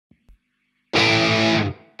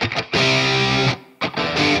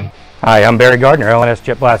Hi, I'm Barry Gardner, LNS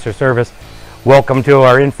ChipBLASTER service. Welcome to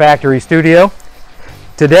our in-factory studio.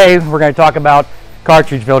 Today we're going to talk about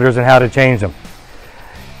cartridge filters and how to change them.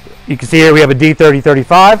 You can see here we have a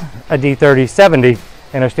D3035, a D3070,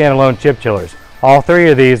 and our standalone chip chillers. All three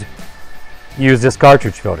of these use this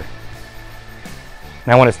cartridge filter.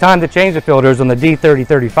 Now when it's time to change the filters on the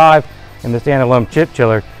D3035 and the standalone chip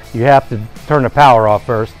chiller, you have to turn the power off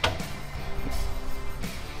first.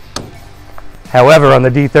 However, on the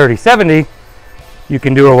D3070, you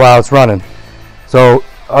can do it while it's running. So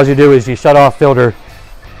all you do is you shut off filter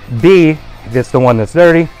B, if it's the one that's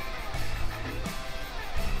dirty.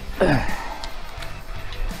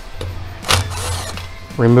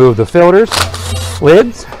 Remove the filters,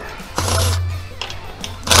 lids.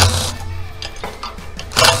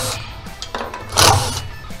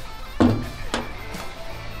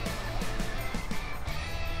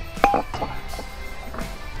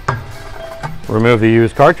 Remove the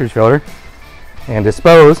used cartridge filter and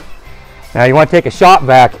dispose. Now you want to take a shop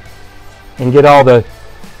vac and get all the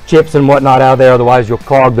chips and whatnot out of there, otherwise you'll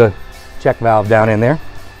clog the check valve down in there.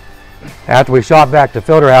 After we shop vac the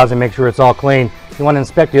filter housing, make sure it's all clean. You want to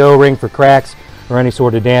inspect the O-ring for cracks or any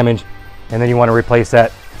sort of damage, and then you want to replace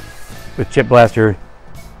that with ChipBLASTER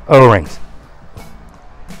O-rings.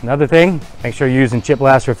 Another thing, make sure you're using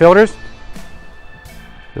ChipBLASTER filters.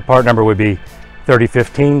 The part number would be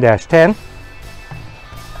 3015-10.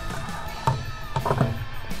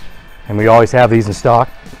 And we always have these in stock.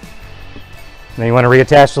 And then you want to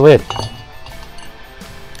reattach the lid.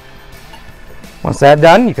 Once that's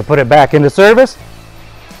done, you can put it back into service.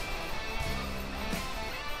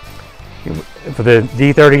 For the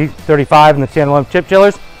D3035 and the standalone chip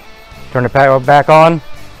chillers, turn the power back on,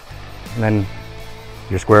 and then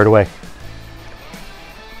you're squared away.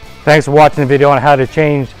 Thanks for watching the video on how to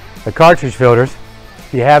change the cartridge filters.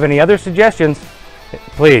 If you have any other suggestions,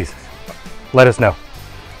 please let us know.